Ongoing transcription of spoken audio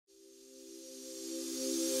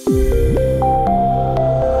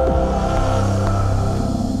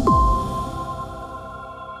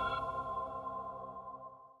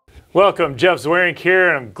Welcome, Jeff Zwerink here,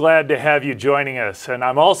 and I'm glad to have you joining us. And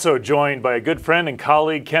I'm also joined by a good friend and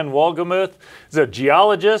colleague, Ken Wolgamuth. He's a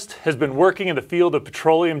geologist, has been working in the field of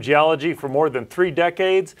petroleum geology for more than 3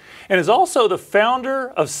 decades, and is also the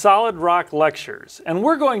founder of Solid Rock Lectures. And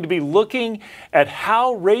we're going to be looking at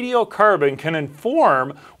how radiocarbon can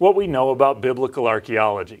inform what we know about biblical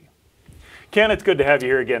archaeology. Ken, it's good to have you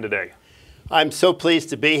here again today. I'm so pleased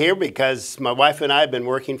to be here because my wife and I have been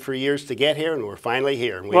working for years to get here, and we're finally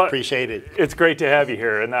here, and we appreciate it. It's great to have you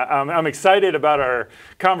here, and I'm excited about our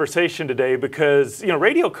conversation today because,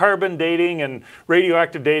 radiocarbon dating and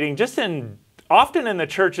radioactive dating often in the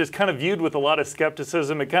church is kind of viewed with a lot of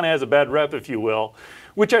skepticism. It kind of has a bad rep, if you will,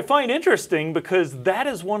 which I find interesting because that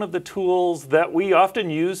is one of the tools that we often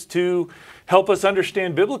use to help us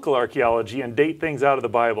understand biblical archaeology and date things out of the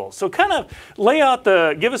Bible. So kind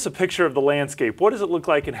of give us a picture of the landscape. What does it look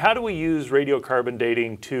like, and how do we use radiocarbon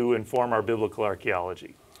dating to inform our biblical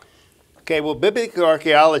archaeology? Okay, well, biblical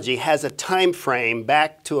archaeology has a time frame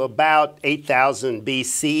back to about 8,000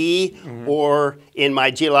 BC, or in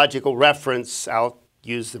my geological reference, I'll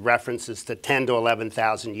use the references to 10 to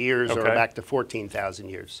 11,000 years, or back to 14,000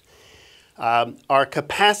 years. Our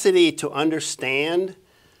capacity to understand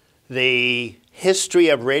the history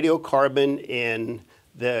of radiocarbon in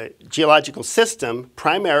the geological system,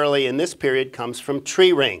 primarily in this period, comes from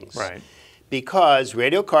tree rings. Right. Because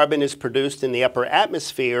radiocarbon is produced in the upper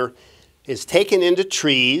atmosphere, is taken into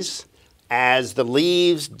trees as the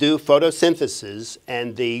leaves do photosynthesis,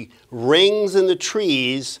 and the rings in the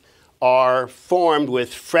trees are formed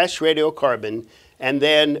with fresh radiocarbon, and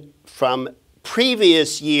then from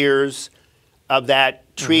previous years of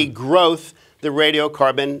that tree growth, the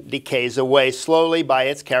radiocarbon decays away slowly by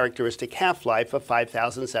its characteristic half-life of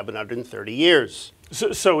 5,730 years.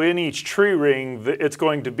 So in each tree ring,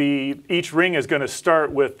 each ring is going to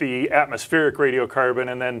start with the atmospheric radiocarbon,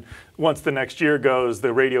 and then once the next year goes, the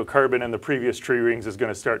radiocarbon in the previous tree rings is going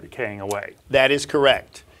to start decaying away. That is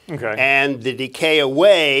correct. Okay. And the decay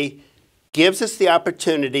away gives us the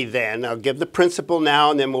opportunity then, I'll give the principle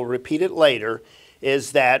now and then we'll repeat it later,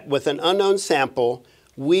 is that with an unknown sample,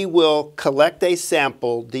 we will collect a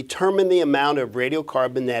sample, determine the amount of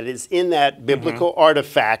radiocarbon that is in that biblical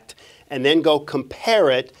artifact, and then go compare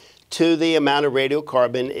it to the amount of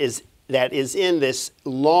radiocarbon that is in this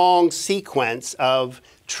long sequence of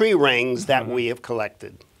tree rings that we have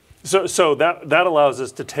collected. So that allows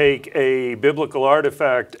us to take a biblical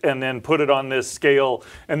artifact and then put it on this scale,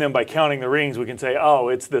 and then by counting the rings, we can say, oh,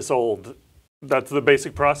 it's this old. That's the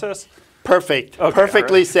basic process? Perfect. Okay,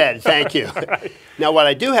 perfectly said. Thank you. Right. Now, what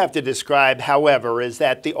I do have to describe, however, is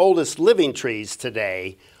that the oldest living trees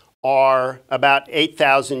today are about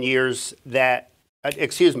 8,000 years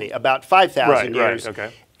about 5,000 years,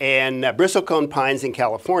 and bristlecone pines in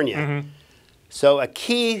California. So a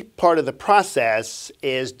key part of the process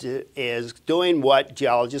is doing what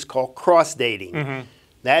geologists call cross-dating.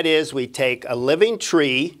 That is, we take a living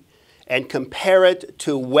tree and compare it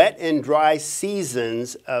to wet and dry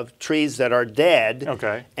seasons of trees that are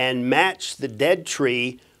dead, and match the dead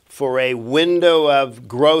tree for a window of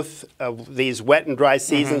growth of these wet and dry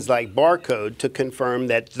seasons like barcode to confirm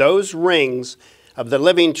that those rings of the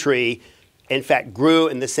living tree, in fact, grew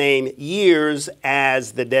in the same years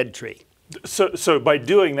as the dead tree. So by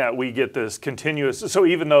doing that, we get this continuous, so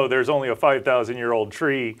even though there's only a 5,000-year-old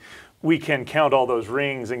tree, we can count all those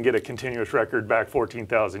rings and get a continuous record back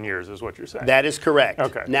 14,000 years, is what you're saying. That is correct.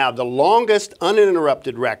 Okay. Now, the longest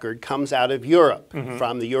uninterrupted record comes out of Europe,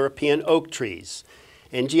 from the European oak trees.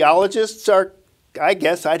 And geologists are, I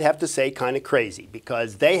guess I'd have to say, kind of crazy,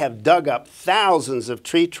 because they have dug up thousands of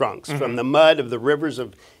tree trunks from the mud of the rivers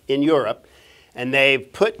in Europe, and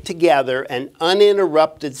they've put together an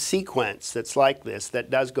uninterrupted sequence that's like this, that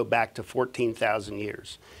does go back to 14,000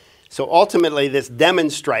 years. So ultimately, this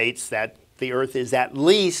demonstrates that the Earth is at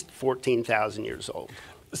least 14,000 years old.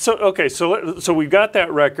 So we've got that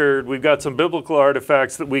record, we've got some biblical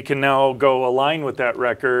artifacts that we can now go align with that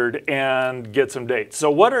record and get some dates. So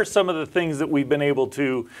what are some of the things that we've been able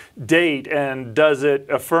to date, and does it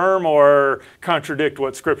affirm or contradict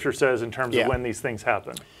what Scripture says in terms of when these things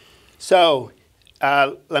happen? So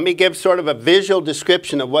let me give sort of a visual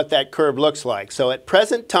description of what that curve looks like. So at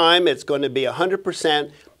present time, it's going to be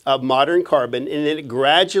 100% of modern carbon, and it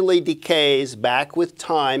gradually decays back with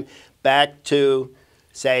time back to,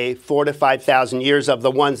 say, 4,000 to 5,000 years of the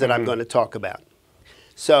ones that I'm going to talk about.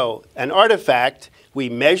 So an artifact, we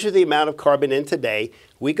measure the amount of carbon in today,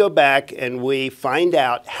 we go back and we find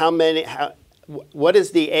out what is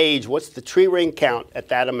the age, what's the tree ring count at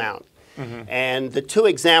that amount. And the two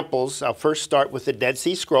examples, I'll first start with the Dead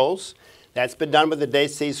Sea Scrolls. That's been done with the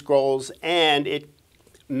Dead Sea Scrolls, and it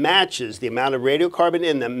matches, the amount of radiocarbon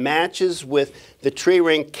in them matches with the tree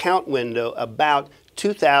ring count window about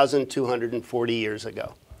 2,240 years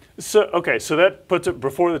ago. So, okay, so that puts it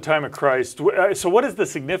before the time of Christ. So what is the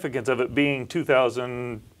significance of it being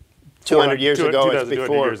 2,200 years ago? It's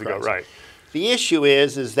before years ago, right? The issue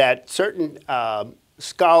is that certain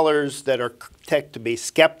scholars that are tech to be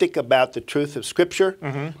skeptic about the truth of Scripture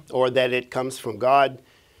or that it comes from God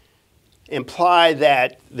imply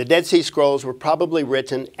that the Dead Sea Scrolls were probably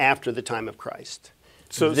written after the time of Christ.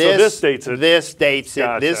 So this dates it. This dates it.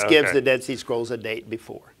 Gotcha, This gives okay. the Dead Sea Scrolls a date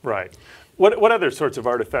before. Right. What other sorts of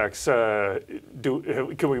artifacts can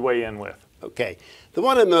we weigh in with? Okay.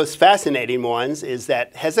 One of the most fascinating ones is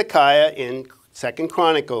that Hezekiah in 2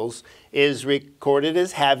 Chronicles is recorded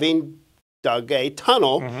as having dug a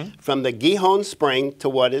tunnel from the Gihon spring to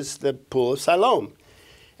what is the Pool of Siloam.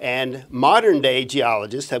 And modern-day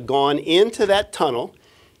geologists have gone into that tunnel.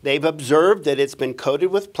 They've observed that it's been coated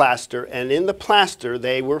with plaster, and in the plaster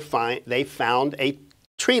they found a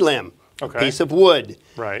tree limb, a piece of wood.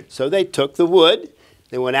 Right. So they took the wood,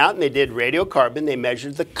 they went out and they did radiocarbon. They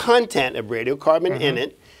measured the content of radiocarbon in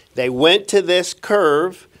it. They went to this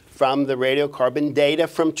curve from the radiocarbon data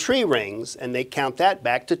from tree rings, and they count that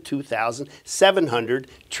back to 2,700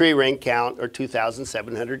 tree ring count, or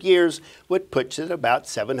 2,700 years, which puts it about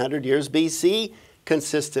 700 years BC,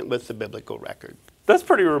 consistent with the biblical record. That's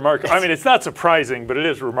pretty remarkable. I mean, it's not surprising, but it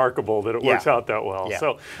is remarkable that it works out that well. Yeah.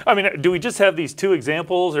 So, I mean, do we just have these two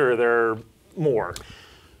examples, or are there more?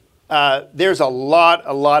 There's a lot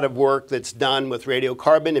of work that's done with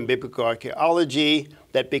radiocarbon in biblical archaeology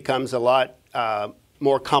that becomes a lot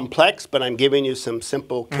more complex, but I'm giving you some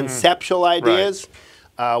simple conceptual ideas.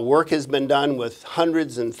 Right. Work has been done with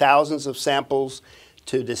hundreds and thousands of samples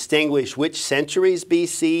to distinguish which centuries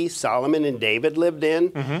BC Solomon and David lived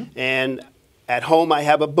in. And at home I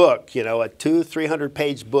have a book, you know, a 200-300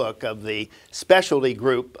 page book of the specialty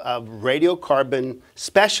group of radiocarbon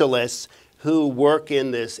specialists who work in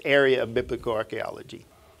this area of biblical archaeology.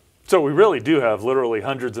 So we really do have literally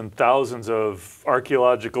hundreds and thousands of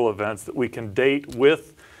archaeological events that we can date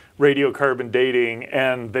with radiocarbon dating,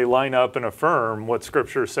 and they line up and affirm what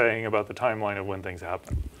Scripture is saying about the timeline of when things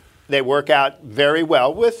happen. They work out very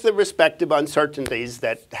well with the respective uncertainties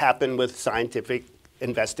that happen with scientific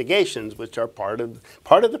investigations, which are part of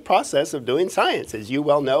the process of doing science, as you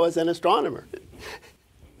well know as an astronomer.